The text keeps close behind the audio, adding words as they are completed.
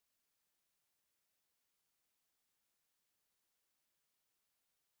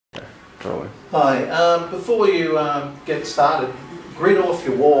Rolling. Hi, before you get started, grid off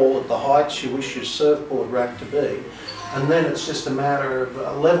your wall at the heights you wish your surfboard rack to be, and then it's just a matter of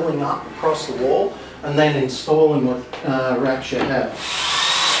levelling up across the wall and then installing what racks you have.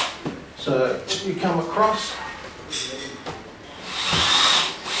 So you come across,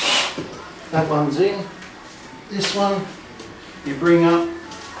 that one's in, this one you bring up,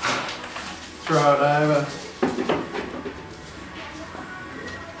 throw it over,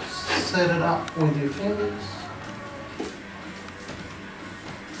 set it up with your fingers.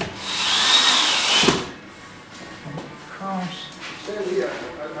 Across.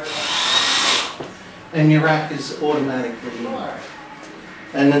 And your rack is automatically in.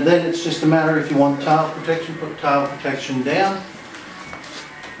 And then it's just a matter if you want tail protection, put tail protection down,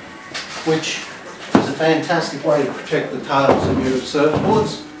 which is a fantastic way to protect the tails of your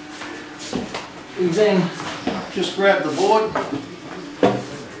surfboards. You then just grab the board,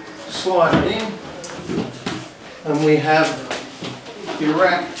 slide it in, and we have your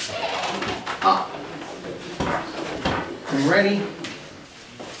rack up and ready.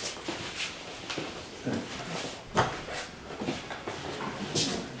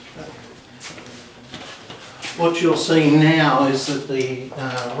 What you'll see now is that the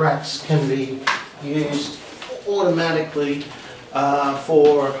racks can be used automatically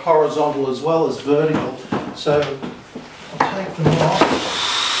for horizontal as well as vertical. So I'll take them off.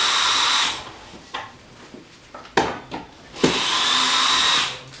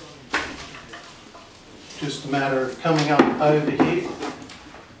 Just a matter of coming up over here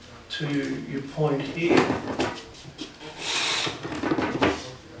to your point here.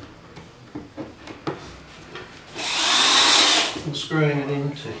 And screwing it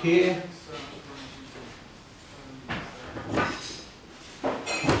into here.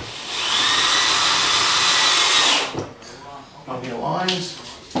 On your lines.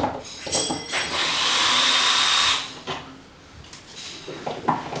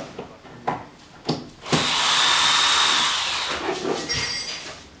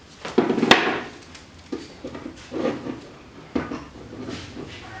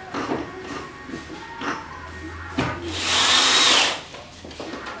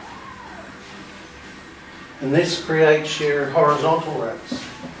 And this creates your horizontal racks.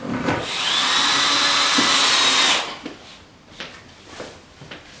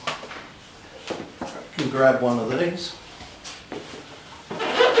 You can grab one of these.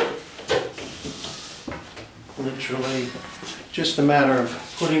 Literally just a matter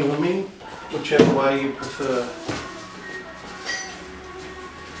of putting them in whichever way you prefer.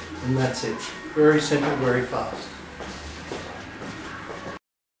 And that's it. Very simple, very fast.